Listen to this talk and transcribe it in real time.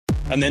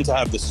And then to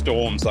have the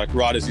storms, like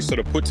right as you sort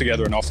of put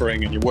together an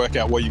offering and you work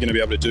out what you're going to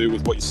be able to do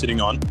with what you're sitting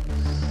on,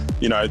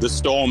 you know, the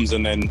storms,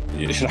 and then,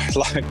 you know,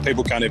 like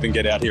people can't even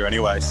get out here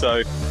anyway.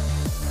 So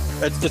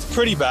it's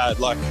pretty bad.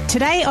 Like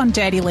today on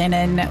Dirty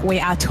Linen,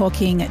 we are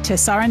talking to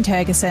Soren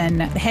Thogersen,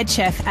 the head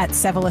chef at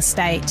Seville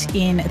Estate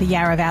in the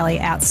Yarra Valley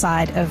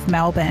outside of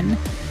Melbourne.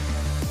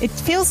 It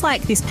feels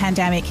like this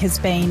pandemic has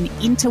been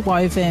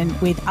interwoven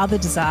with other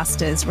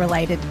disasters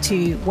related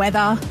to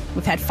weather.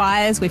 We've had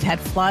fires, we've had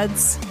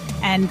floods,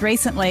 and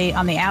recently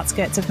on the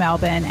outskirts of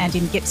Melbourne and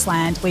in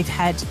Gippsland, we've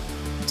had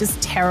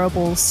just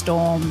terrible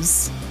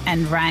storms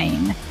and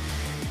rain.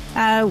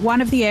 One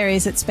of the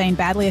areas that's been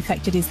badly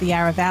affected is the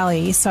Yarra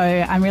Valley, so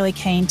I'm really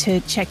keen to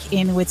check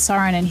in with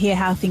Soren and hear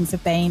how things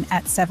have been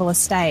at Seville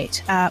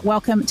Estate.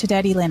 Welcome to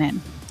Dirty Linen.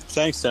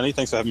 Thanks, Dani.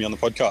 Thanks for having me on the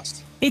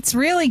podcast. It's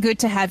really good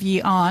to have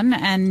you on,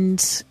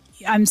 and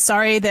I'm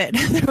sorry that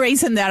the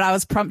reason that I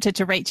was prompted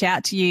to reach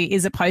out to you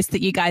is a post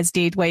that you guys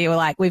did where you were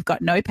like, we've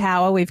got no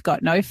power, we've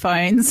got no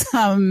phones.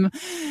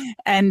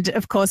 And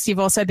of course, you've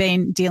also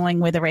been dealing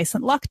with a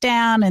recent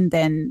lockdown and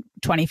then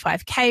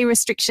 25K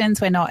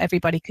restrictions where not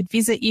everybody could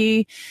visit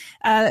you.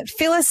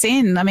 Fill us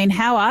in. I mean,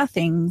 how are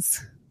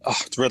things? Oh,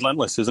 it's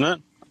relentless, isn't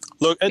it?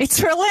 Look,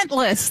 it's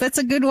relentless. That's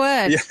a good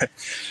word.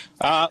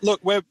 Yeah.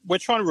 Look, we're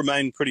trying to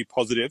remain pretty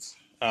positive.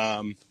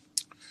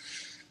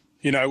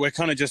 You know, we're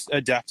kind of just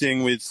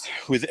adapting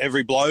with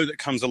every blow that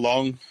comes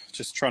along,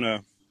 just trying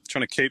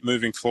to keep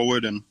moving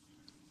forward and,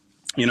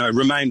 you know,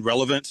 remain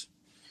relevant,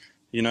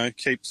 you know,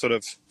 keep sort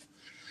of,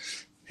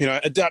 you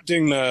know,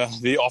 adapting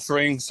the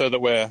offering so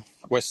that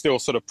we're still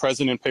sort of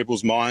present in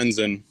people's minds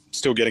and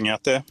still getting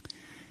out there.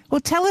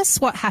 Well, tell us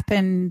what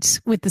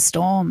happened with the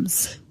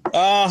storms.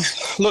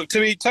 Look, to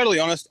be totally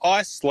honest,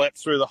 I slept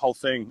through the whole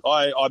thing.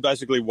 I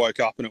basically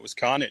woke up and it was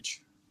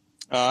carnage.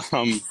 My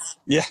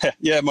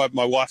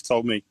wife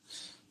told me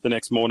the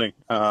next morning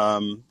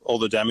all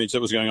the damage that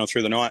was going on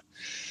through the night.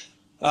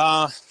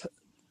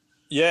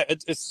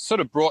 It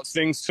sort of brought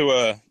things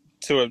to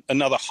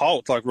another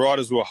halt. Like right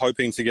as we were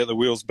hoping to get the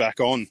wheels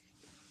back on,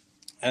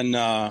 and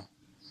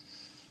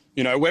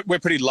you know, we're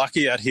pretty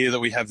lucky out here that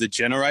we have the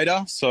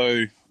generator.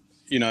 So,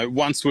 you know,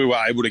 once we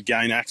were able to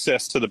gain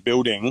access to the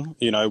building,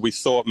 you know, we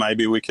thought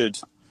maybe we could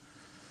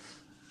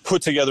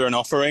put together an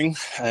offering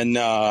and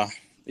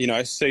you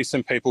know, see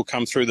some people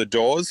come through the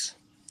doors.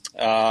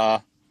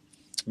 But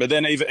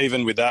then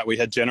even with that, we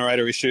had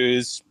generator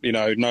issues, you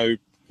know,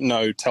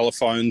 no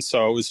telephones.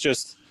 So it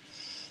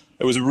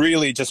was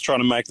really just trying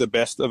to make the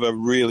best of a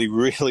really,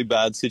 really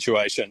bad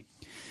situation.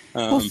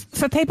 Well,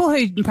 for people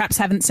who perhaps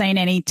haven't seen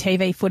any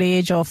TV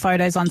footage or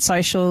photos on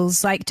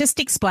socials, like just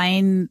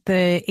explain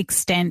the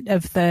extent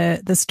of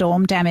the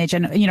storm damage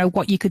and, you know,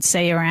 what you could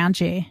see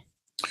around you.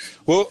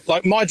 Well,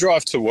 like my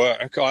drive to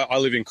work, I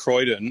live in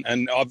Croydon,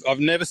 and I've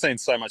never seen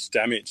so much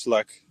damage.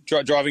 Like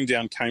driving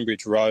down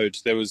Cambridge Road,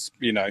 there was,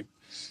 you know,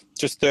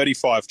 just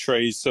 35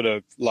 trees sort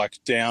of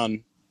like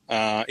down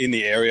in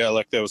the area.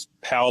 Like there was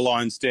power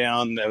lines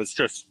down. There was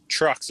just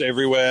trucks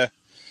everywhere.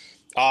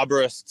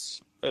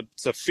 Arborists.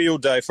 It's a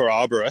field day for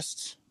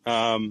arborists.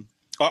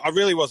 I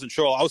really wasn't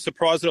sure. I was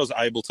surprised that I was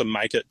able to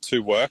make it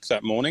to work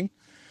that morning.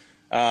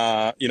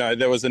 You know,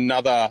 there was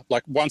another,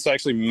 like once I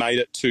actually made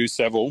it to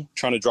Seville,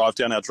 trying to drive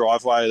down our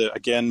driveway,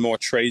 again, more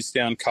trees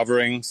down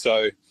covering.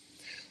 So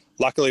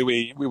luckily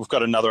we've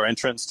got another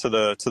entrance to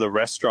the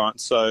restaurant.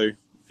 So,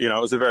 you know,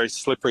 it was a very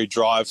slippery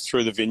drive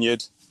through the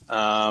vineyard.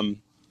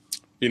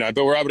 You know,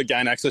 but we're able to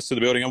gain access to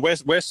the building, and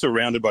we're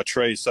surrounded by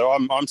trees. So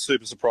I'm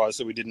super surprised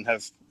that we didn't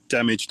have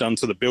damage done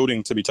to the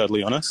building, to be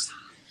totally honest.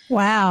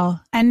 Wow.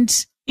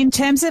 And in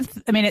terms of,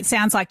 I mean, it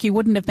sounds like you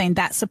wouldn't have been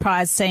that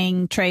surprised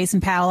seeing trees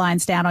and power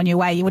lines down on your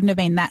way. You wouldn't have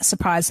been that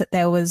surprised that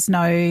there was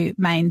no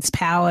mains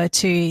power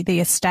to the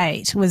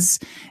estate. What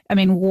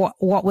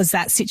was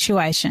that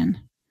situation?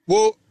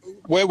 Well,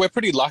 we're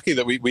pretty lucky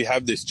that we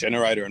have this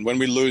generator, and when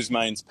we lose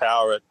mains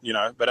power, it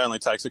only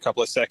takes a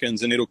couple of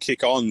seconds and it'll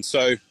kick on.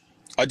 So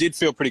I did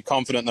feel pretty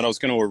confident that I was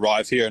going to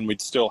arrive here and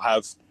we'd still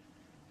have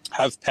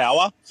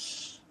power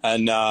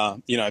and,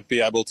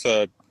 be able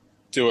to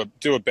do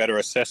a better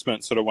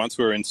assessment sort of once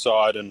we were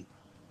inside and,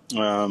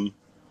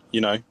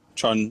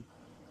 try and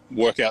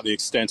work out the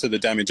extent of the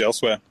damage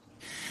elsewhere.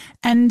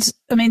 And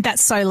I mean,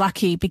 that's so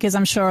lucky, because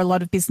I'm sure a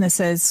lot of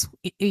businesses,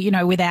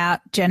 without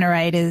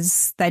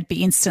generators, they'd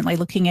be instantly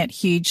looking at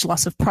huge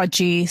loss of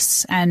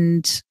produce.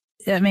 And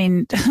what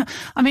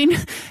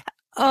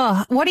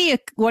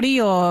are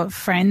your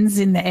friends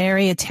in the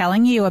area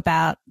telling you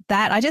about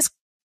that?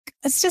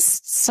 It's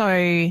just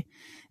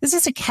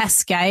a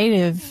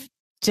cascade of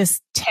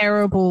just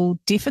terrible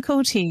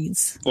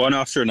difficulties. One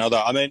after another.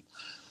 I mean,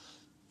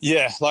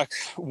 yeah, like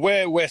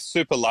we're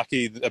super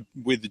lucky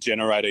with the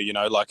generator,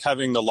 like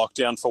having the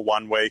lockdown for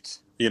 1 week,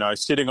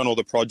 sitting on all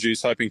the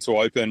produce, hoping to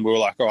open. We were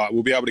like, all right,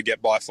 we'll be able to get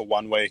by for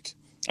 1 week.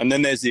 And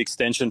then there's the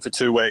extension for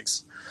 2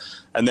 weeks.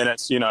 And then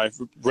it's,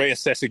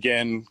 reassess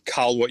again,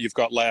 cull what you've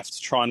got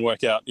left, try and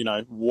work out,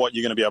 what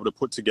you're going to be able to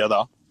put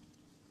together.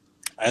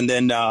 And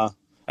then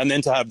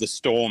to have the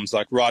storms,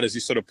 like right as you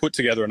sort of put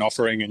together an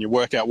offering and you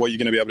work out what you're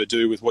going to be able to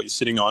do with what you're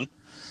sitting on,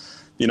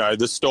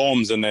 the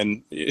storms, and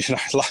then,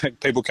 like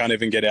people can't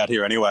even get out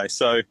here anyway.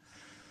 So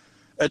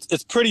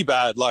it's pretty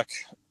bad. Like,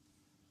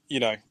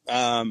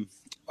 I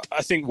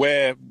think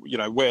we're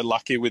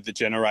lucky with the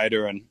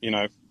generator, and,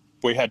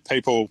 we had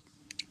people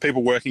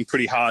working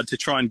pretty hard to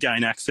try and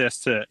gain access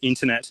to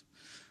internet.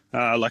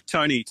 Like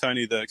Tony,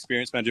 the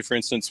experience manager, for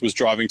instance, was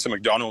driving to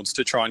McDonald's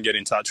to try and get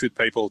in touch with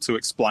people to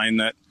explain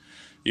that,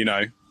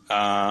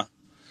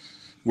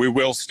 we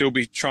will still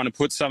be trying to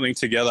put something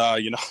together,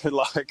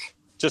 like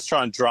just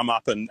try and drum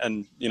up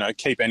and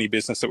keep any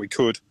business that we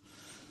could.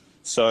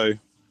 So,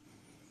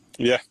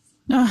 yeah.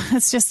 Oh,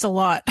 it's just a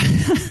lot.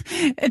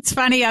 It's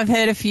funny. I've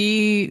heard a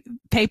few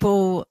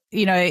people,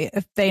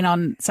 have been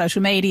on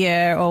social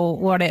media or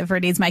whatever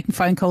it is, making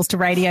phone calls to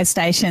radio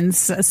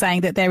stations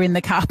saying that they're in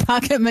the car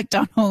park at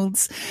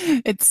McDonald's.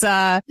 It's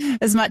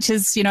as much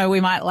as, we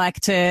might like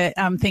to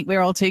think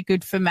we're all too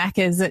good for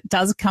Maccas, it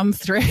does come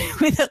through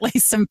with at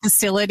least some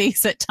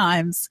facilities at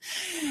times.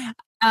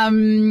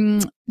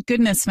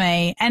 Goodness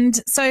me.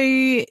 And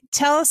so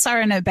tell us,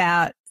 Soren,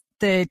 about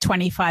the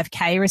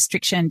 25K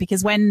restriction,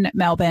 because when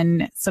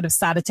Melbourne sort of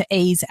started to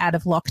ease out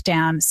of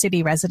lockdown,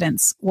 city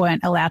residents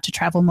weren't allowed to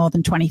travel more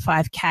than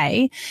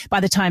 25K. By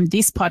the time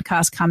this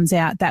podcast comes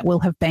out, that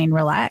will have been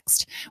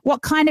relaxed.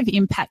 What kind of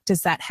impact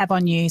does that have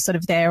on you sort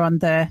of there on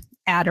the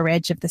outer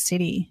edge of the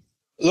city?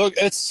 Look,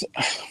 it's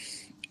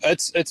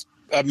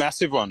a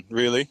massive one,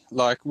 really.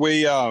 Like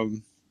we,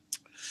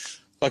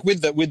 like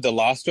with the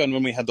last one,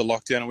 when we had the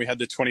lockdown and we had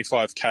the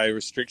 25K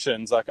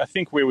restrictions, like I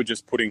think we were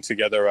just putting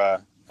together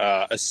a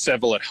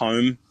Seville at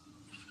home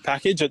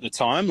package at the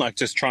time, like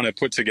just trying to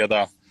put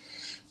together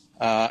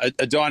a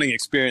dining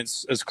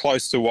experience as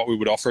close to what we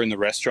would offer in the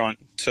restaurant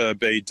to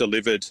be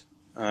delivered,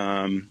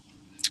 to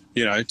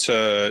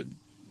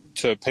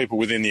people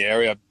within the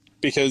area,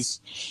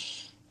 because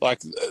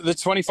like the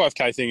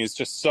 25K thing is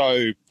just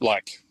so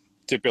like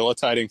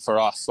debilitating for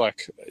us.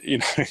 Like,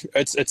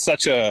 it's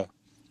such a,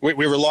 we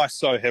rely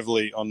so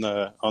heavily on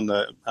the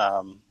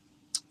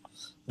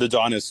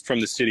diners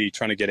from the city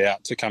trying to get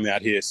out to come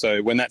out here.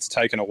 So when that's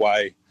taken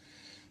away,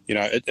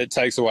 it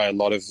takes away a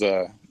lot of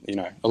the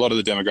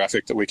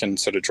demographic that we can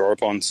sort of draw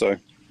upon. So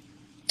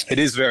it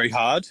is very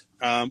hard.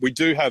 We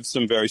do have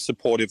some very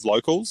supportive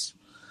locals,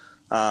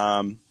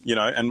 and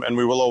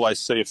we will always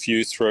see a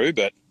few through,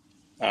 but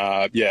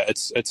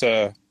it's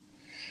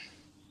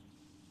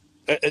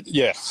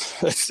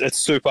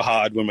super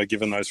hard when we're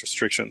given those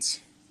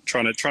restrictions,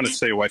 trying to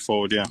see a way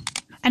forward. Yeah.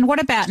 And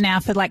what about now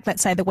for, like,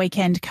 let's say the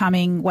weekend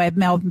coming where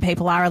Melbourne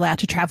people are allowed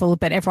to travel,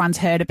 but everyone's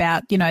heard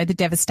about, the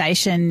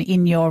devastation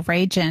in your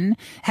region.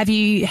 Have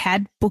you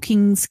had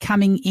bookings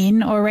coming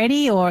in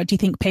already, or do you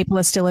think people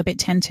are still a bit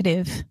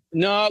tentative?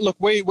 No, look,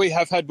 we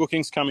have had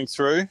bookings coming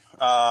through,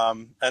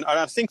 and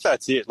I think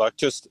that's it. Like,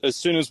 just as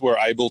soon as we're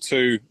able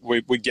to,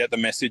 we get the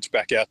message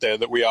back out there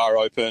that we are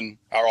open,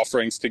 our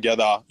offerings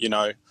together,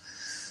 it's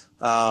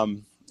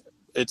the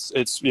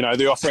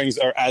offerings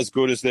are as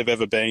good as they've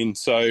ever been.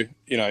 So,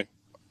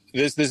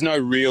 there's no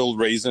real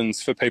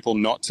reasons for people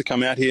not to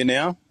come out here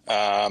now.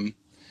 And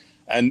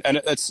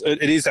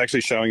it is actually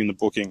showing in the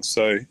bookings.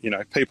 So,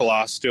 people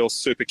are still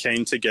super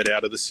keen to get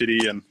out of the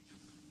city, and,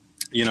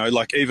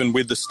 like even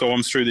with the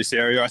storms through this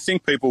area, I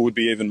think people would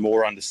be even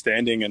more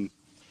understanding and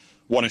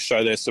want to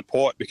show their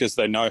support because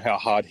they know how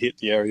hard hit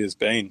the area has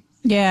been.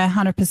 Yeah,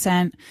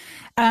 100%.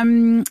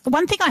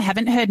 One thing I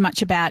haven't heard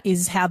much about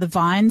is how the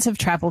vines have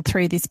travelled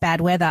through this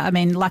bad weather. I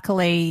mean,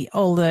 luckily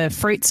all the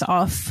fruit's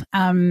off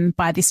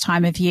by this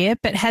time of year,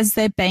 but has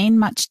there been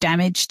much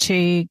damage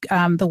to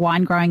the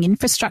wine growing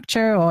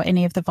infrastructure or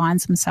any of the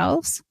vines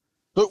themselves?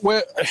 Look,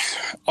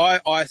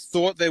 I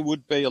thought there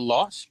would be a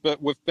lot,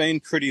 but we've been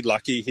pretty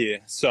lucky here.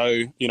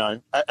 So,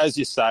 as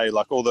you say,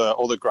 like all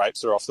the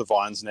grapes are off the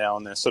vines now,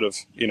 and they're sort of,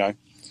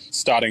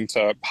 starting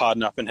to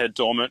harden up and head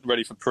dormant,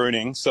 ready for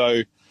pruning.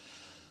 So,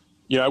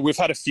 we've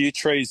had a few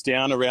trees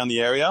down around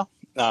the area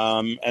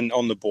and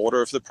on the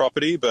border of the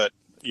property, but,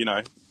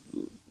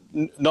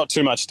 not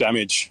too much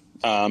damage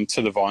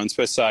to the vines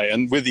per se.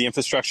 And with the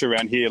infrastructure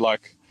around here,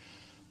 like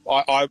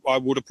I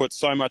would have put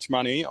so much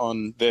money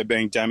on there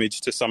being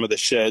damage to some of the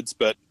sheds,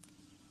 but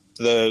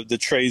the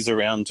trees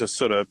around just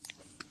sort of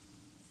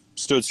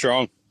stood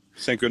strong.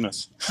 Thank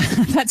goodness.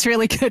 That's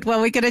really good.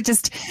 Well, we're going to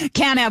just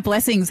count our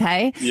blessings,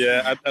 hey?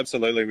 Yeah,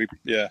 absolutely. We're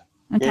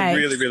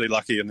really, really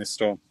lucky in this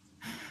storm.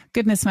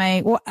 Goodness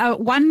me. Well, a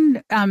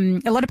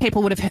lot of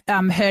people would have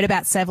heard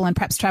about Seville and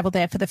perhaps travelled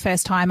there for the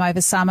first time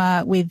over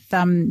summer with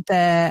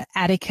the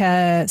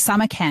Attica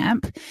summer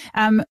camp.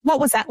 What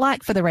was that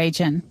like for the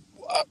region?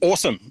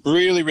 Awesome.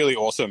 Really, really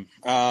awesome.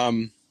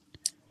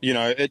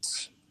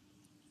 It's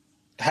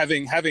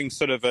having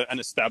sort of an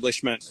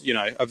establishment,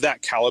 of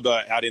that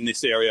caliber out in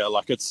this area.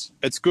 Like it's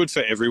good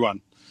for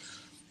everyone.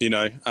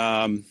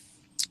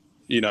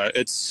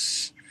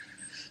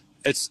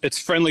 It's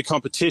friendly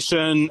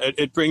competition.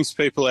 It brings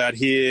people out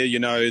here.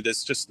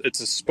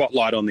 It's a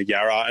spotlight on the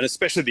Yarra, and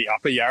especially the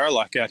upper Yarra.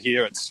 Like out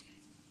here, it's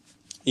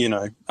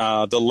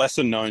the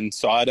lesser known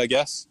side, I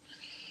guess.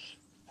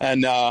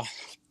 And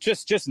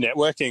just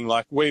networking.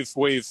 Like we've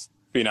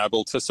been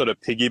able to sort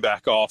of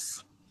piggyback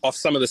off off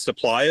some of the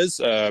suppliers.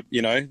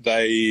 You know,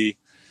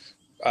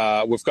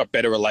 we've got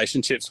better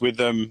relationships with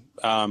them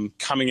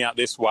coming out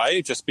this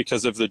way just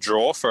because of the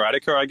draw for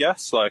Attica, I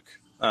guess. Like,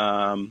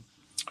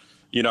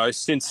 you know,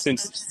 since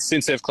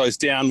they've closed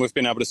down, we've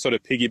been able to sort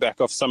of piggyback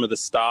off some of the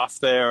staff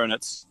there, and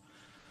it's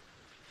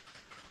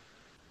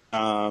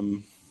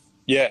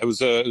it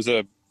was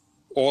a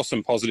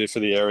awesome positive for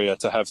the area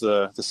to have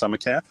the summer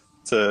camp.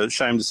 It's a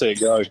shame to see it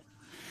go.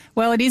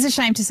 Well, it is a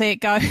shame to see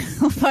it go,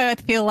 although I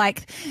feel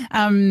like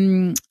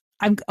I'm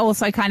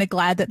also kind of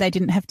glad that they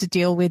didn't have to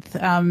deal with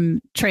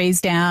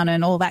trees down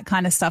and all that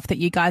kind of stuff that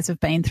you guys have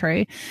been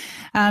through.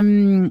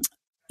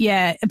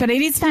 Yeah, but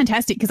it is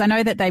fantastic because I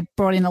know that they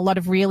brought in a lot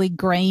of really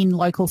green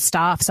local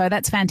staff. So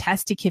that's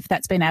fantastic if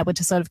that's been able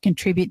to sort of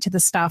contribute to the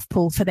staff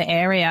pool for the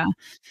area.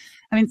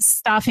 I mean,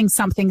 staffing's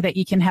something that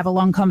you can have a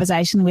long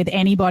conversation with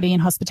anybody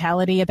in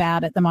hospitality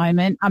about at the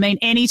moment. I mean,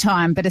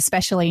 anytime, but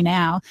especially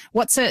now.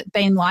 What's it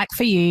been like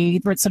for you,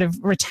 sort of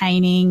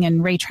retaining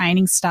and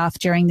retraining staff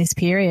during this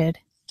period?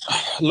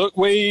 Look,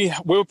 we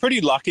were pretty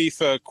lucky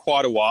for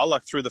quite a while,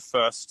 like through the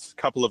first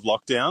couple of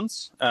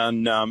lockdowns.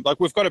 And like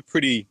we've got a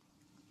pretty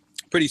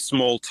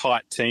small,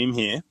 tight team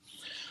here.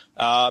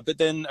 But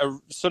then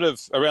sort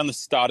of around the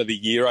start of the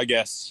year, I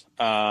guess,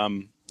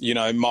 you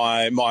know,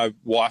 my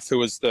wife, who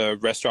was the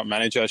restaurant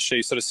manager,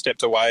 she sort of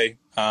stepped away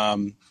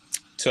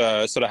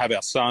to sort of have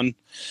our son.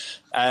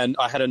 And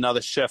I had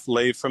another chef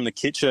leave from the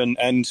kitchen.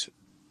 And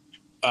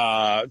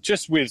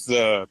just with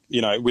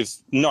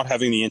with not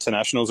having the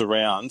internationals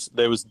around,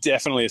 there was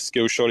definitely a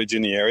skill shortage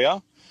in the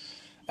area.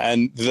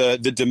 And the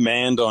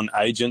demand on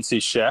agency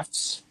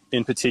chefs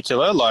in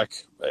particular,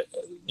 like,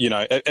 you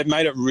know, it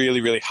made it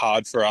really, really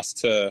hard for us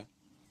to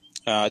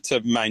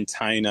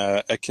maintain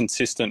a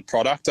consistent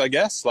product, I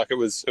guess. Like it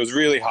was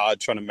really hard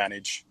trying to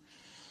manage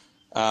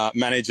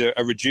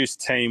a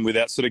reduced team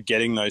without sort of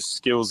getting those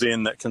skills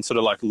in that can sort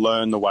of like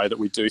learn the way that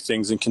we do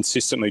things and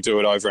consistently do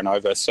it over and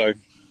over. So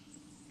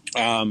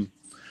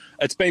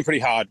it's been pretty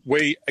hard.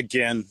 We,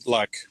 again,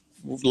 like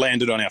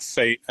landed on our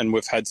feet, and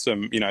we've had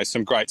some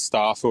great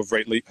staff who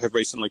have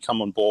recently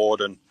come on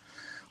board, and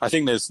I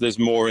think there's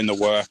more in the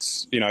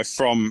works, you know,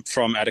 from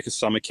Attica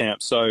Summer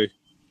Camp. So,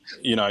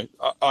 you know,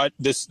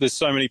 there's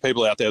so many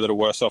people out there that are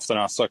worse off than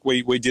us. Like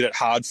we did it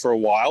hard for a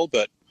while,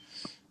 but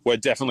we're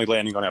definitely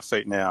landing on our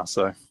feet now.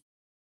 So,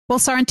 well,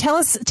 Soren, tell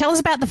us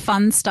about the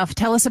fun stuff.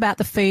 Tell us about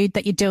the food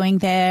that you're doing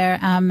there,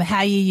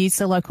 how you use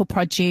the local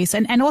produce,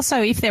 and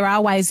also if there are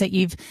ways that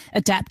you've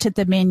adapted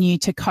the menu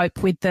to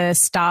cope with the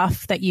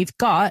staff that you've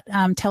got.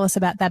 Tell us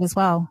about that as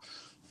well.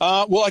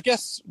 Well, I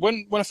guess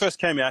when I first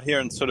came out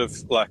here and sort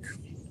of like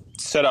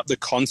set up the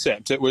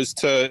concept, it was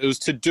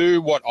to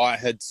do what I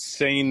had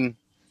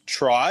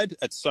tried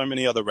at so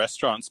many other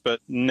restaurants but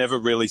never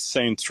really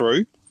seen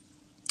through,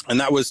 and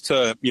that was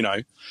to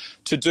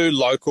do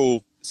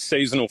local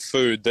seasonal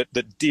food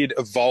that did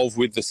evolve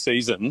with the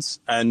seasons,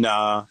 and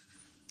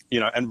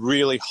and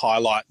really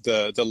highlight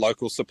the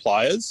local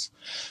suppliers.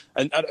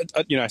 And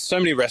so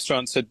many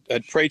restaurants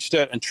had preached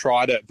it and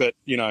tried it, but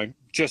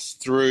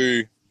just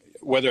through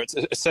whether it's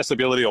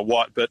accessibility or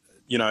what, but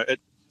it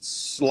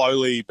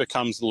slowly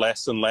becomes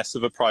less and less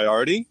of a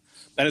priority.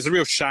 And it's a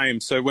real shame.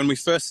 So when we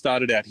first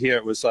started out here,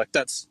 it was like,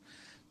 that's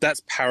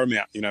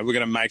paramount. We're going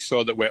to make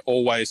sure that we're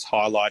always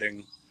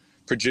highlighting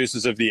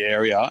producers of the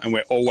area, and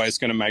we're always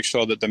going to make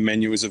sure that the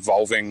menu is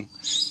evolving,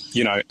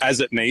 as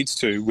it needs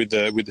to with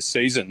the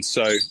season.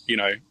 So,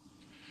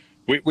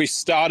 we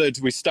started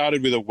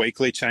with a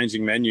weekly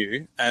changing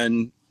menu,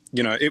 and,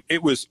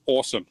 it was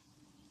awesome.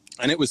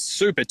 And it was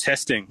super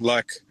testing.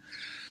 Like,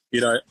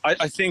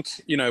 I think,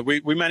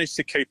 we managed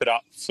to keep it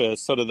up for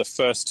sort of the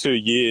first 2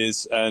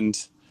 years, and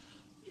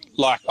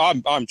like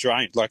I'm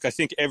drained. Like I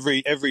think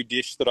every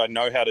dish that I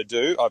know how to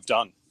do, I've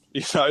done.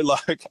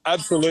 Like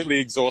absolutely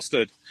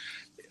exhausted.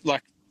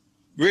 Like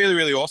really,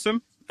 really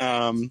awesome.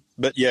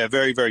 But yeah,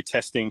 very, very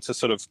testing to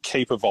sort of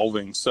keep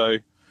evolving. So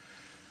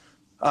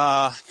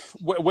where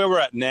we're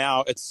at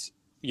now, it's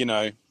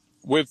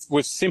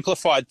we've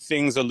simplified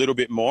things a little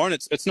bit more, and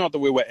it's not that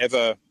we were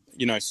ever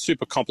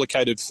super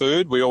complicated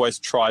food. We always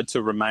tried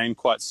to remain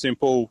quite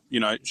simple,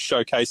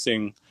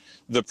 showcasing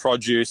the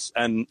produce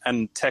and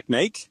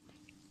technique.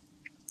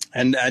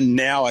 And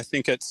now I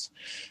think it's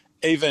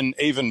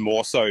even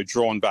more so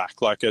drawn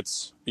back. Like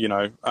it's,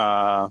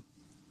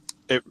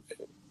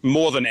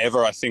 more than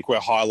ever, I think we're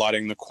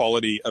highlighting the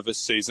quality of a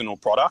seasonal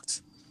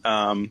product,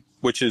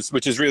 which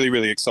is really,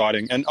 really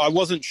exciting. And I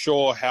wasn't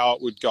sure how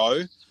it would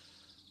go,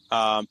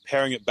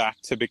 paring it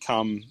back to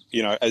become,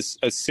 as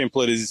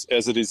simple as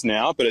it is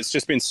now, but it's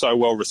just been so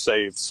well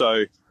received.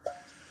 So,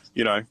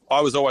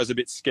 I was always a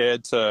bit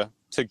scared to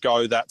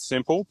go that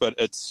simple, but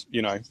it's,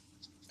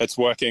 it's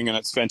working and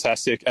it's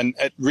fantastic. And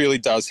it really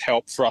does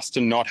help for us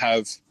to not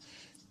have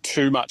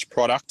too much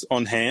product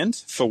on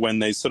hand for when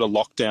these sort of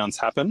lockdowns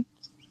happen.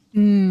 So.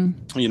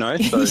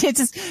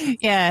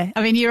 Yeah.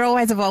 I mean, you're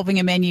always evolving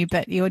a menu,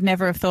 but you would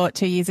never have thought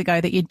 2 years ago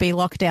that you'd be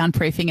lockdown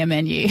proofing a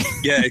menu.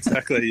 Yeah,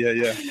 exactly.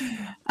 Yeah.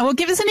 Well,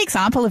 give us an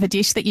example of a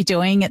dish that you're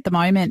doing at the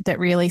moment that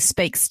really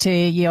speaks to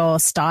your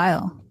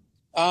style.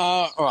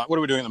 All right, what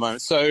are we doing at the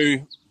moment? So,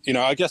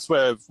 I guess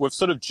we've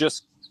sort of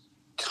just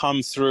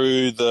come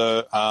through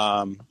the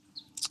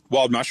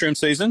wild mushroom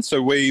season.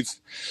 So we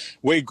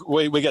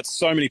get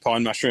so many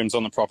pine mushrooms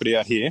on the property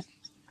out here,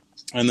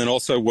 and then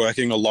also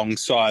working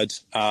alongside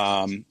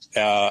our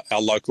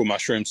local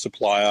mushroom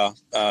supplier,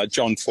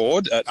 John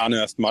Ford at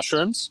Unearthed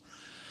Mushrooms.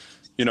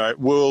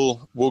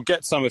 We'll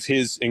get some of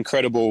his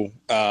incredible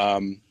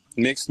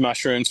mixed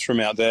mushrooms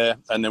from out there,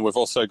 and then we've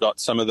also got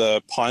some of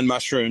the pine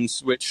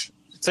mushrooms, which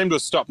seem to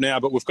have stopped now,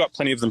 but we've got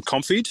plenty of them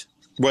confied.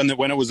 When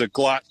it was a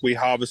glut, we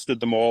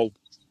harvested them all,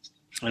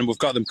 and we've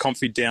got them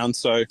confied down.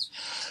 So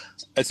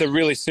it's a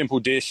really simple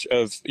dish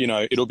of,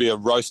 it'll be a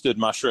roasted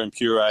mushroom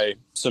puree,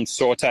 some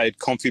sautéed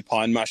confi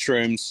pine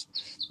mushrooms.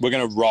 We're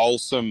going to roll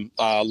some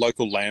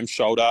local lamb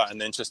shoulder and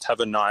then just have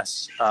a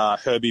nice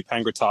herby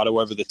pangrattato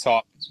over the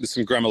top with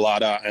some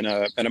gremolata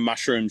and a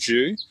mushroom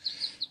jus.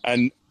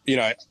 And,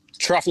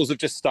 truffles have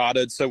just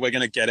started, so we're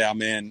going to get our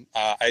man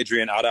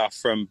Adrian Utter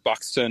from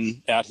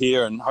Buxton out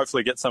here and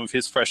hopefully get some of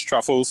his fresh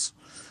truffles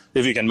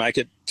if he can make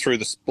it through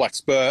the Black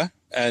Spur.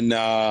 And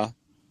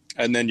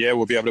then,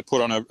 we'll be able to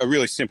put on a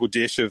really simple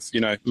dish of,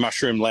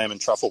 mushroom, lamb and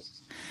truffle.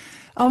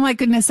 Oh, my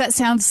goodness, that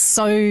sounds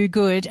so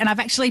good. And I've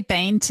actually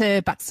been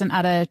to Buxton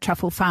Utter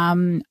Truffle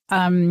Farm,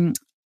 over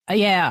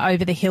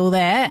the hill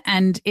there.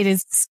 And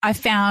I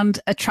found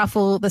a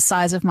truffle the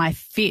size of my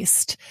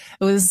fist.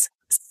 It was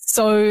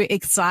so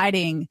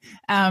exciting.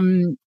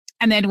 And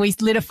then we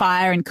lit a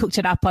fire and cooked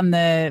it up on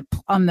the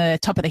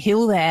top of the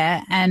hill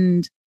there.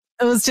 And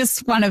it was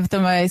just one of the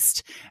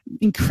most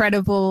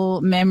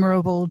incredible,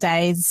 memorable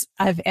days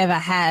I've ever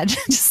had.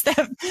 Just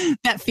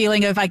that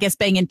feeling of, I guess,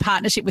 being in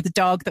partnership with the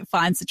dog that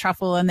finds the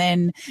truffle and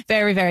then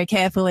very, very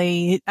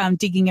carefully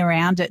digging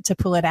around it to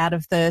pull it out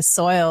of the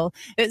soil.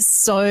 It's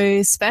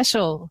so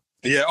special.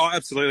 Yeah,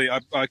 absolutely.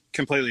 I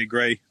completely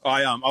agree.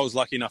 I was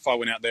lucky enough. I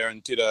went out there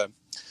and did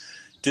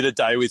a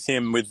day with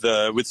him with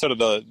sort of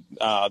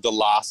the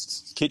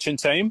last kitchen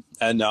team,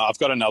 and I've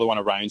got another one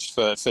arranged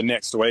for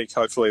next week.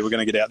 Hopefully we're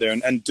going to get out there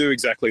and do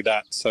exactly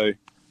that. So,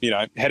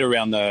 head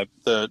around the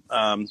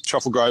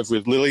truffle grove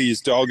with Lily,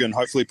 his dog, and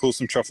hopefully pull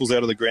some truffles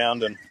out of the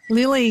ground. And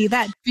Lily,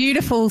 that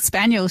beautiful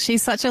spaniel,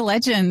 she's such a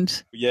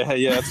legend. Yeah,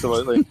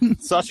 absolutely.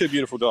 Such a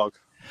beautiful dog.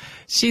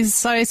 She's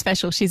so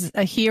special. She's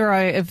a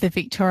hero of the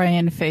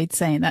Victorian food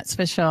scene, that's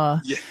for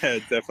sure. Yeah,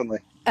 definitely.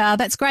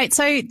 That's great.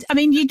 So, I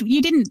mean,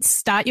 you didn't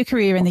start your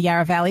career in the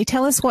Yarra Valley.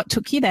 Tell us what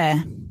took you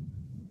there.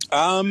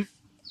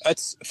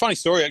 It's a funny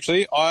story,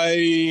 actually.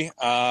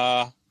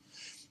 My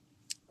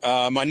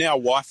now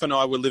wife and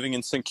I were living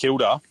in St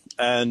Kilda,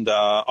 and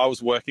I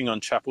was working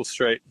on Chapel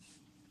Street,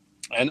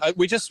 and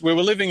we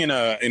were living in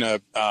a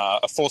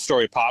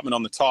 4-story apartment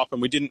on the top,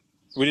 and we didn't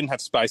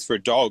have space for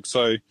a dog.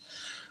 So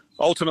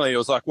ultimately, it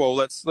was like, well,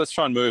 let's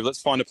try and move.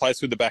 Let's find a place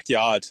with the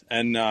backyard,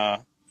 and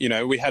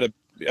we had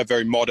a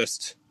very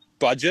modest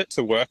budget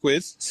to work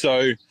with.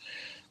 So,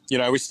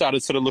 we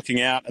started sort of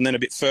looking out, and then a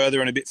bit further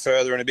and a bit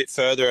further and a bit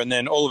further. And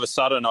then all of a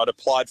sudden I'd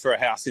applied for a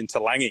house in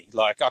Talangi,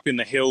 like up in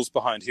the hills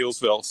behind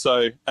Hillsville.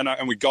 So, and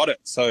we got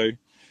it. So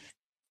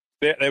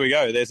there we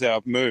go. There's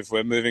our move.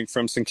 We're moving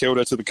from St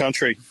Kilda to the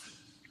country.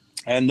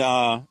 And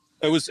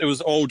it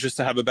was all just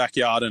to have a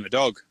backyard and a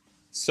dog.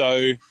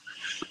 So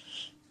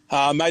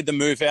made the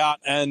move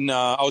out, and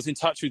I was in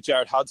touch with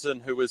Jared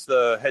Hudson, who was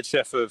the head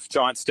chef of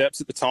Giant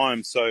Steps at the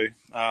time. So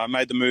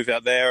made the move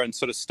out there and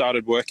sort of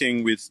started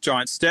working with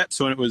Giant Steps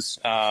when it was,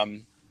 I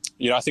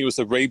think it was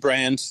a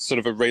rebrand, sort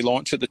of a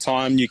relaunch at the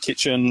time, new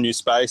kitchen, new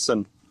space,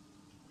 and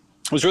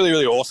it was really,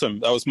 really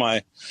awesome. That was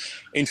my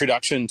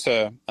introduction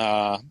to,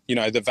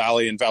 the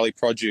Valley and Valley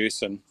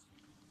produce and,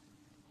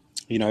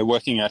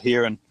 working out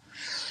here. And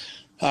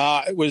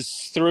it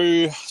was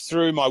through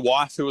my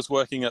wife, who was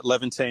working at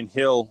Levantine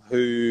Hill,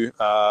 who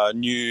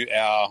knew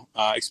our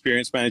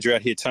experience manager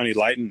out here, Tony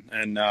Layton,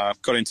 and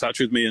got in touch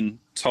with me and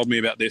told me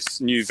about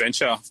this new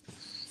venture,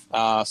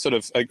 sort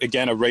of,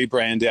 again, a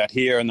rebrand out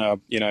here, and,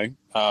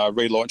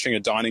 relaunching a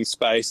dining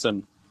space.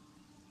 And,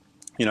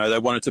 they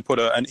wanted to put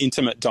an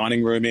intimate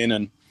dining room in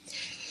and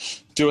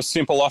do a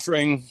simple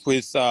offering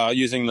with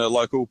using the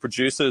local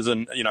producers.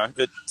 And,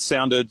 it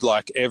sounded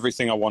like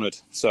everything I wanted.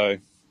 So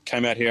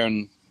came out here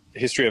and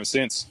history ever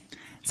since.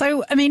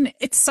 So, I mean,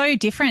 it's so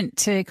different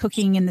to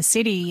cooking in the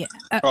city.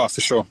 Oh,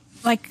 for sure.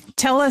 Like,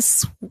 tell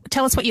us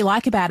what you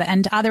like about it,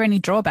 and are there any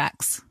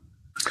drawbacks?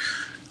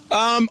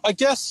 I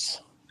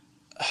guess,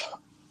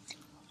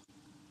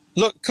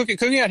 look,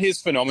 cooking out here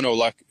is phenomenal.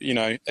 Like,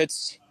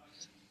 it's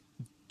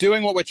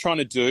doing what we're trying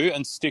to do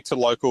and stick to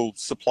local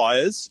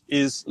suppliers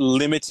is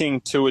limiting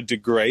to a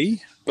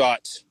degree,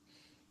 but,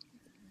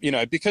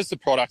 because the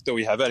product that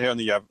we have out here in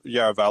the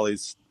Yarra Valley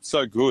is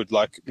so good,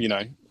 like,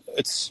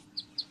 it's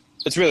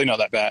really not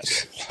that bad.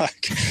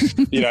 Like,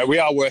 we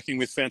are working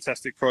with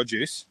fantastic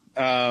produce.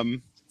 I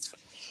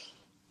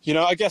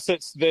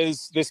guess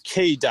there's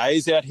key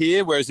days out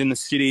here, whereas in the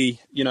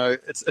city,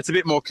 it's a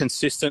bit more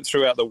consistent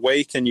throughout the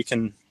week, and you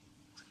can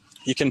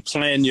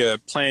plan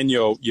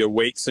your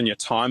weeks and your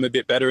time a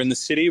bit better in the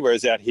city,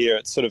 whereas out here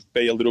it's sort of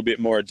be a little bit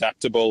more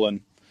adaptable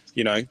and,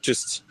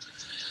 just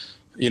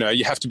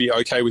you have to be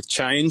okay with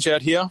change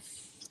out here.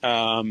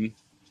 But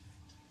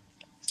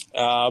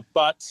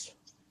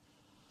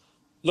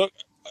look,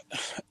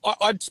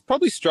 I'd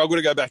probably struggle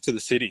to go back to the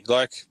city.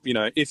 Like,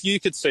 if you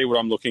could see what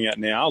I'm looking at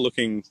now,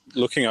 looking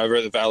over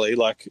at the valley,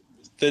 like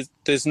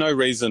there's no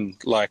reason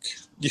like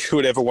you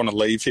would ever want to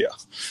leave here.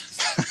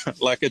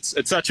 Like it's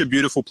such a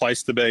beautiful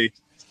place to be,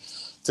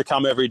 to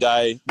come every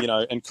day,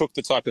 and cook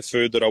the type of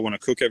food that I want to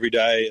cook every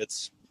day.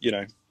 It's,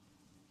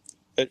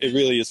 it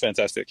really is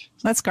fantastic.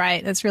 That's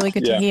great. That's really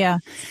good to hear.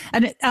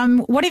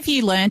 And what have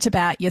you learnt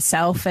about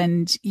yourself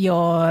and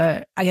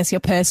your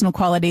personal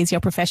qualities,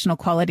 your professional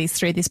qualities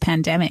through this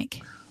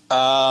pandemic?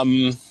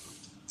 What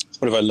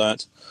have I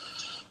learnt?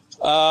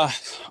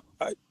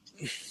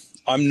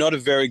 I'm not a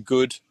very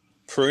good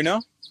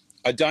pruner.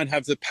 I don't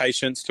have the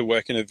patience to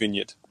work in a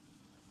vineyard.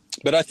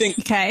 But I think,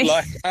 with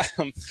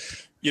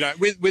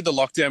the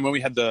lockdown, when we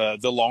had the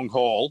long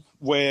haul,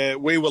 where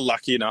we were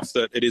lucky enough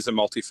that it is a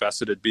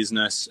multifaceted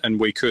business, and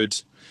we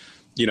could,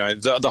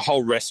 the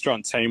whole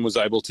restaurant team was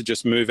able to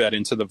just move out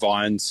into the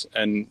vines,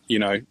 and,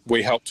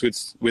 we helped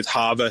with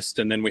harvest,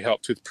 and then we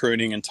helped with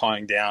pruning and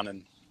tying down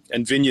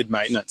and vineyard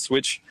maintenance,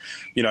 which,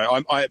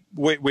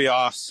 we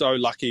are so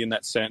lucky in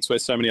that sense, where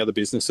so many other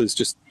businesses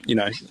just,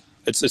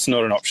 it's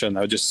not an option.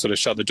 They'll just sort of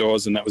shut the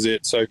doors and that was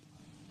it. So,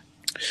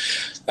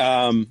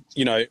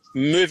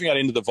 moving out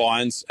into the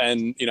vines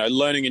and,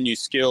 learning a new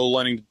skill,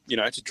 learning,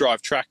 to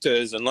drive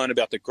tractors and learn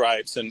about the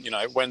grapes and,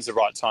 when's the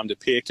right time to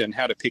pick and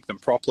how to pick them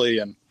properly.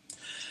 And,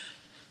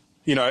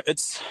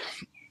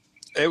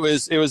 it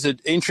was an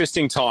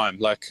interesting time.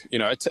 Like,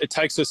 it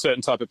takes a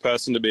certain type of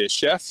person to be a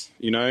chef.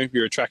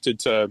 You're attracted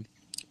to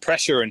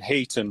pressure and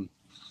heat and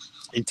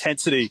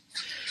intensity.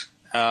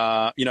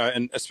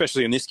 And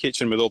especially in this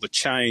kitchen with all the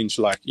change,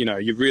 like,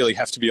 you really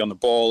have to be on the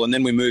ball. And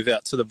then we move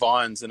out to the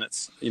vines and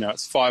it's,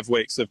 it's 5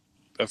 weeks of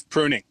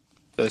pruning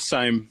the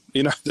same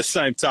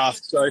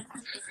task. So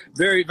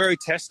very, very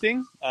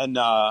testing. And,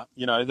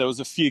 there was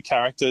a few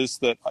characters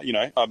that,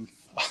 I'm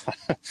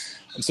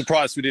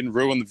surprised we didn't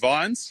ruin the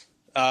vines.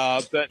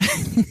 But,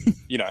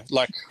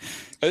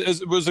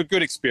 it was a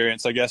good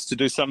experience, I guess, to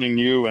do something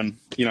new. And,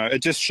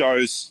 it just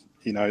shows,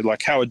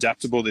 like how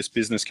adaptable this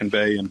business can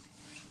be. And,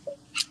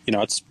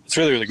 it's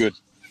really, really good.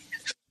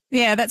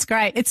 Yeah, that's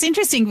great. It's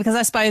interesting because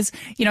I suppose,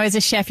 as a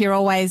chef, you're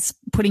always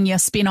putting your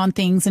spin on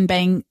things and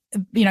being,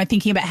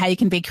 thinking about how you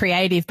can be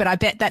creative. But I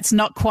bet that's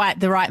not quite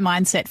the right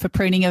mindset for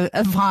pruning a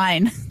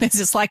vine.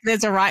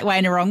 There's a right way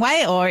and a wrong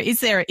way, or is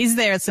there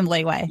some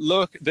leeway?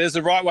 Look, there's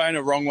a right way and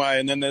a wrong way,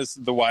 and then there's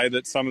the way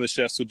that some of the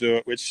chefs will do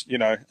it, which,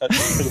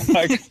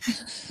 like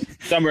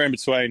somewhere in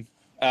between.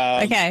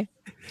 Okay.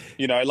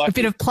 Like a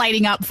bit of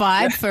plating up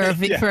vibe for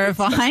a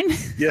vine.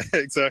 Yeah,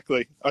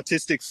 exactly.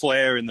 Artistic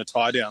flair in the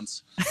tie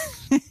downs.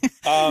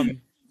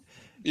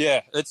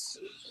 It's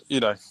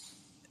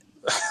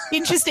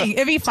interesting.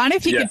 It'd be fun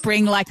if you could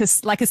bring like a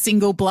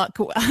single block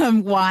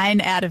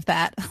wine out of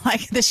that,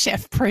 like the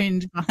chef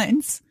pruned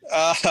vines.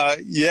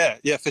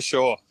 Yeah, for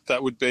sure.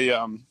 That would be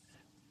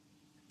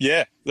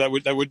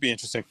that would be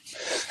interesting.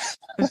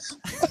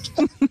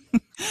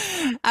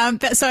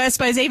 So I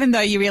suppose even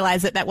though you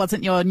realise that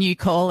wasn't your new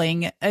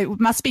calling, it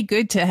must be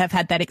good to have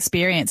had that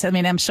experience. I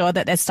mean, I'm sure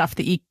that there's stuff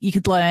that you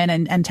could learn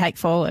and take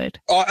forward.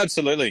 Oh,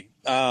 absolutely.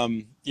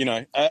 And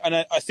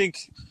I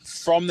think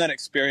from that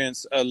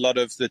experience, a lot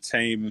of the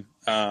team,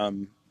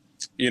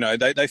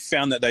 they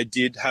found that they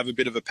did have a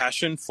bit of a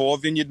passion for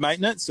vineyard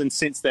maintenance, and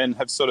since then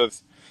have sort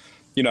of,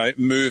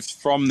 moved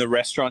from the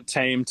restaurant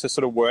team to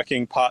sort of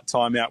working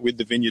part-time out with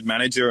the vineyard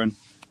manager. And,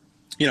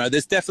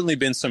 there's definitely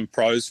been some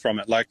pros from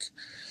it. Like,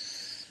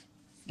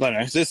 I don't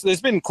know,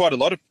 there's been quite a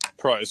lot of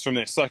pros from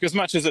this. Like, as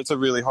much as it's a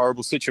really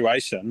horrible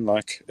situation,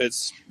 like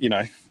it's,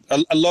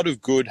 a lot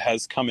of good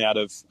has come out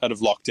of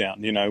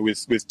lockdown,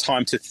 with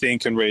time to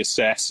think and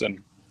reassess.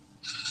 And,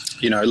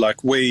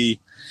 like we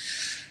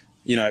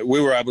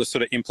were able to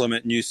sort of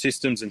implement new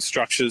systems and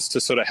structures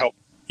to sort of help,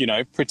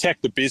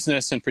 protect the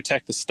business and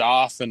protect the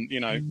staff and,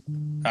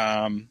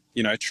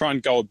 try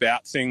and go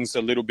about things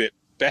a little bit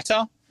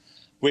better,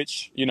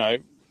 which,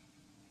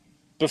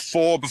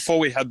 before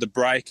we had the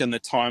break and the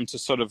time to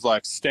sort of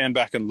like stand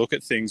back and look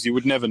at things, you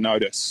would never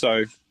notice.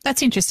 So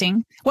that's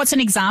interesting. What's an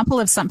example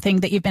of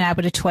something that you've been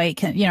able to tweak,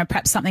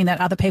 perhaps something that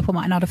other people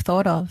might not have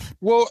thought of?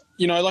 Well,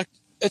 like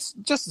it's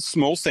just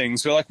small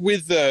things. But like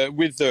with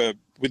the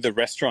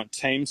restaurant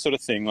team sort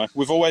of thing, like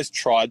we've always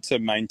tried to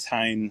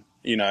maintain,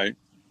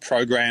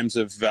 programs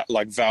of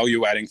like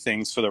value adding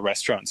things for the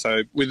restaurant.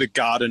 So with the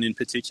garden in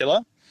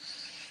particular,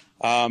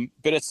 but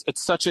it's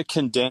such a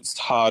condensed,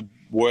 hard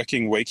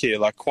working week here.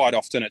 Like quite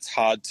often it's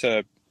hard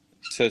to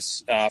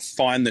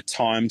find the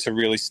time to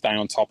really stay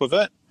on top of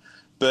it.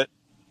 But,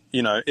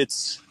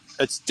 it's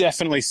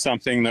definitely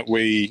something that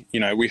we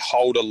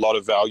hold a lot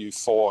of value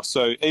for.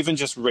 So even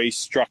just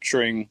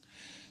restructuring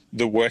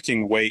the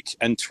working week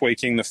and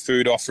tweaking the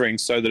food offering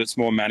so that it's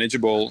more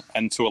manageable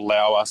and to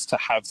allow us to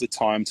have the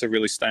time to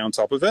really stay on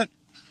top of it,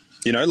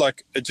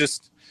 like it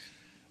just,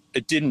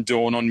 it didn't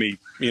dawn on me,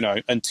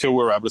 until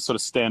we were able to sort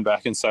of stand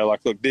back and say,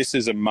 like, look, this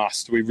is a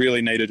must. We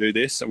really need to do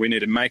this, and we need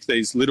to make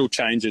these little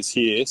changes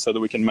here so that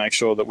we can make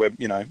sure that we're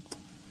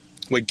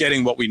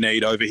getting what we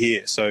need over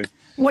here. So,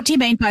 what do you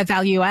mean by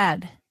value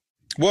add?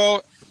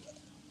 Well,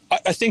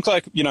 I think,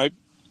 like,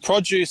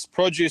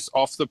 produce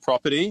off the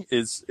property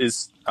is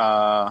it's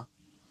a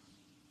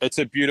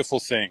beautiful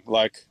thing.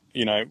 Like,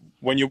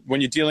 when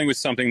you're dealing with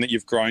something that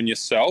you've grown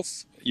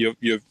yourself, you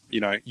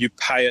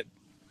pay it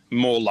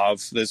more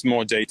love. There's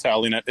more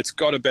detail in it. It's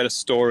got a better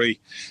story,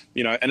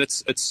 and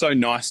it's so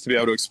nice to be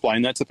able to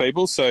explain that to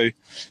people. So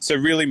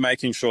really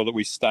making sure that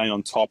we stay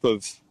on top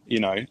of,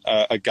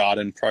 a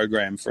garden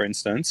program, for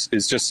instance,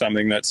 is just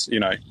something that's,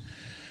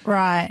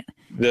 right.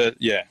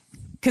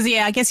 Because,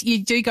 I guess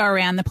you do go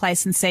around the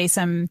place and see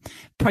some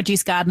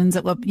produce gardens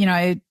that were,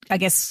 I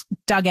guess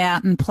dug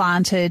out and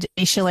planted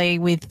initially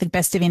with the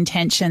best of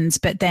intentions,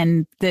 but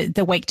then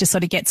the week just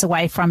sort of gets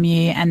away from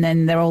you, and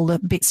then they're all a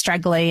bit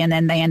straggly, and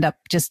then they end up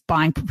just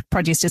buying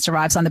produce just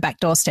arrives on the back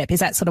doorstep.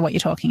 Is that sort of what you're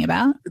talking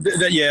about?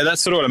 Yeah,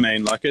 that's sort of what I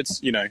mean. Like,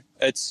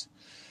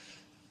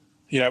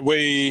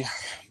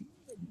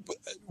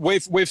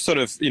 we've sort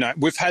of,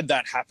 we've had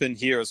that happen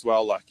here as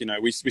well. Like,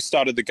 we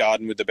started the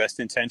garden with the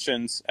best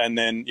intentions, and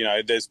then,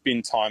 there's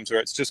been times where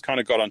it's just kind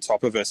of got on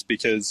top of us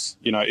because,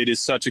 it is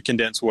such a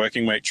condensed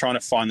working week. Trying to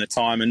find the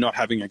time and not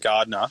having a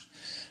gardener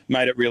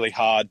made it really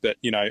hard. But,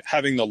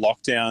 having the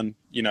lockdown,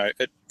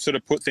 it sort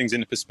of put things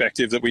into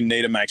perspective that we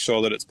need to make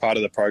sure that it's part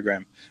of the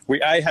program.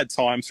 We had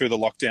time through the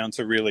lockdown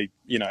to really,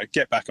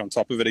 get back on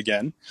top of it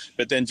again,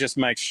 but then just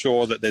make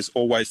sure that there's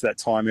always that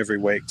time every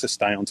week to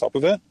stay on top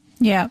of it.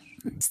 Yeah.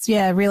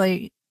 Yeah,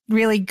 really,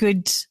 really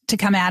good to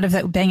come out of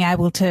it, being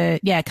able to,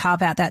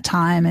 carve out that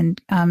time.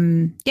 And,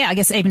 I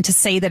guess even to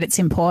see that it's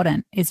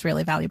important is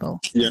really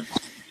valuable. Yeah.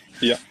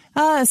 Yeah.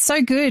 Oh,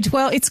 so good.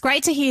 Well, it's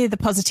great to hear the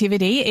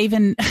positivity,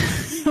 even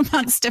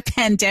amongst a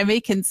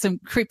pandemic and some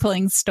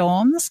crippling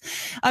storms.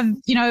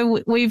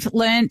 We've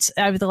learnt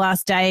over the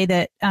last day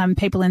that some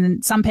people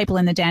in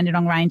the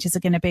Dandenong Ranges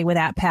are going to be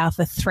without power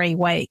for 3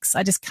 weeks.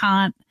 I just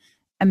can't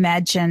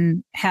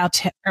imagine how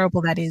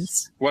terrible that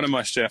is. One of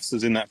my chefs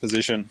is in that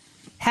position.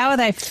 How are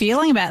they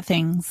feeling about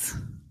things?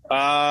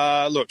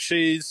 Look,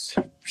 she's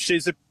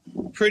a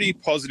pretty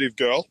positive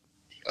girl,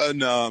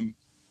 and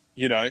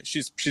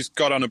she's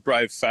got on a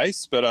brave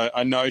face, but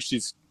I know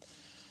she's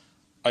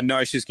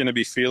going to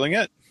be feeling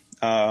it.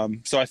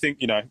 So I think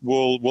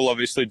we'll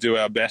obviously do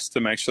our best to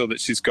make sure that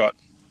she's got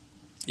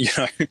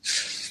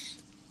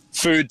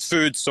food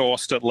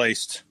sourced at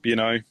least,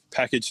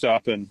 packaged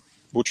up, and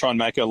we'll try and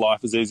make her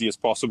life as easy as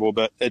possible.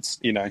 But it's,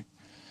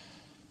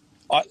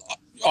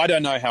 I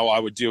don't know how I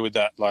would deal with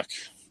that. Like,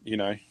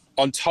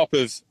 on top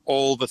of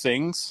all the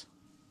things,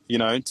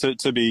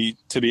 to be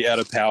out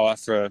of power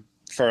for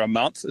a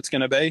month, it's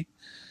going to be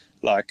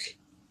like,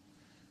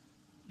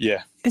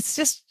 yeah. It's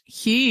just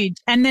huge.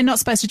 And they're not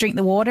supposed to drink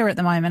the water at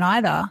the moment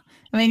either.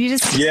 I mean,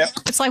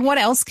 it's like, what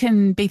else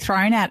can be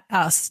thrown at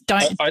us?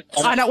 I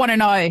don't want to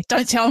know.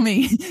 Don't tell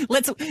me.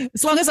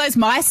 As long as those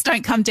mice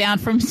don't come down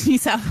from New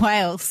South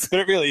Wales.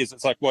 But it really is.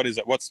 It's like, what is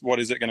it? What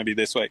is it going to be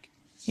this week?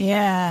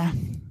 Yeah.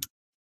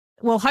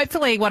 Well,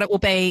 hopefully what it will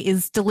be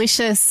is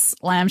delicious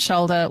lamb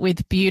shoulder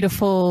with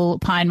beautiful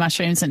pine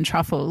mushrooms and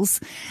truffles,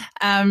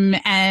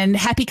 and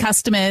happy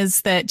customers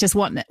that just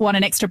want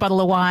an extra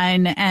bottle of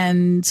wine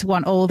and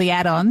want all the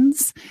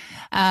add-ons.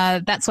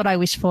 That's what I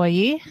wish for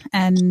you.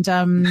 And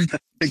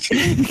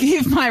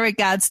give my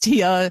regards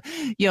to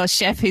your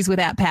chef who's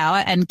without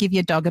power, and give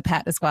your dog a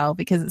pat as well,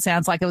 because it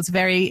sounds like it was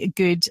very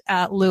good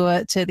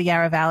lure to the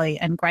Yarra Valley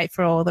and great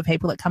for all the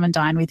people that come and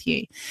dine with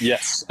you.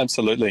 Yes,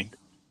 absolutely.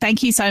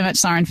 Thank you so much,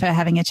 Soren, for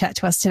having a chat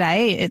to us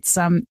today. It's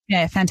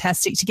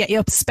fantastic to get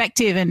your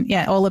perspective, and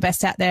all the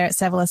best out there at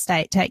Seville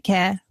Estate. Take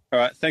care. All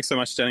right. Thanks so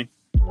much, Dani.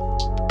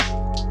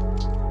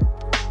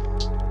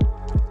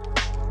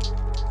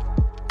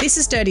 This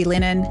is Dirty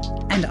Linen,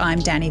 and I'm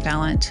Dani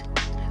Valent.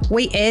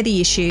 We air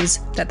the issues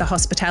that the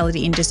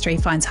hospitality industry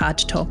finds hard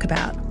to talk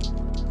about.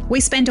 We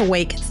spend a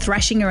week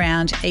thrashing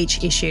around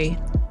each issue,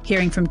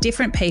 hearing from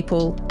different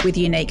people with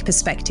unique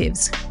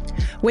perspectives.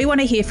 We want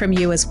to hear from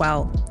you as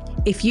well.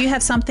 If you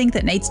have something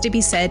that needs to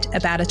be said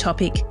about a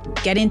topic,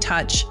 get in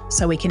touch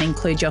so we can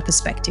include your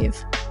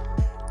perspective.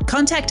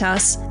 Contact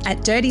us at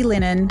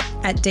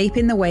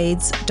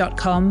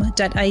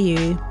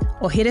dirtylinenat.deepintheweeds.com.au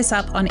or hit us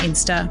up on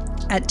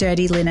Insta at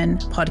Dirty Linen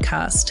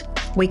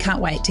Podcast. We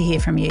can't wait to hear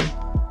from you.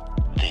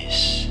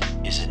 This